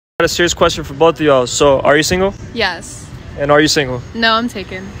got a serious question for both of y'all. So, are you single? Yes. And are you single? No, I'm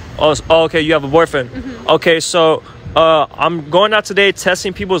taken. Oh, okay, you have a boyfriend. Okay, so I'm going out today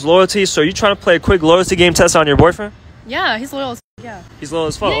testing people's loyalty. So, are you trying to play a quick loyalty game test on your boyfriend? Yeah, he's loyal as yeah. He's loyal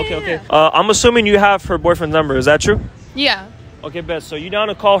as fuck. Yeah, Okay. yeah. I'm assuming you have her boyfriend's number. Is that true? Yeah. Okay, bet. So, you down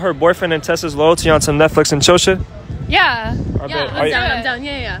to call her boyfriend and test his loyalty on some Netflix and chill shit? Yeah. Bet. I'm down.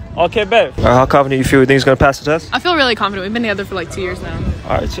 Yeah. Okay, bet. How confident you feel you think he's going to pass the test? I feel really confident. We've been together for like 2 years now.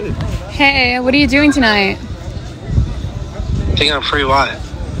 All right, chill. Hey, what are you doing tonight? Think I'm free what?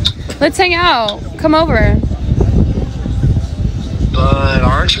 Let's hang out. Come over. But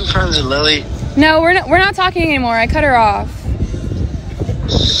aren't you friends with Lily? No, we're not talking anymore. I cut her off.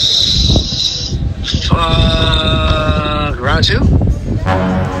 Round two?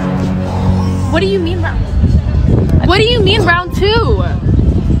 What do you mean round two?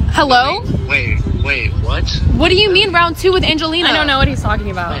 Hello? Wait, what? What do you mean round two with Angelina? I don't know what he's talking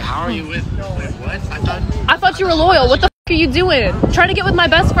about. Wait, how are you with, what? I thought you were loyal. What the f are you doing? Trying to get with my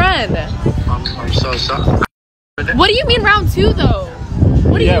best friend. I'm so sorry. What do you mean round two though?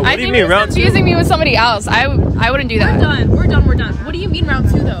 What do you mean round two? Confusing me with somebody else. I wouldn't do that. We're done. What do you mean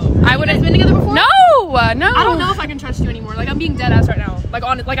round two though? I would have been together before? No. I don't know if I can trust you anymore. Like I'm being dead ass right now.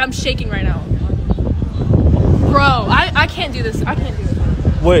 Like I'm shaking right now. Bro, I can't do this. I can't do this.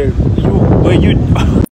 Wait, you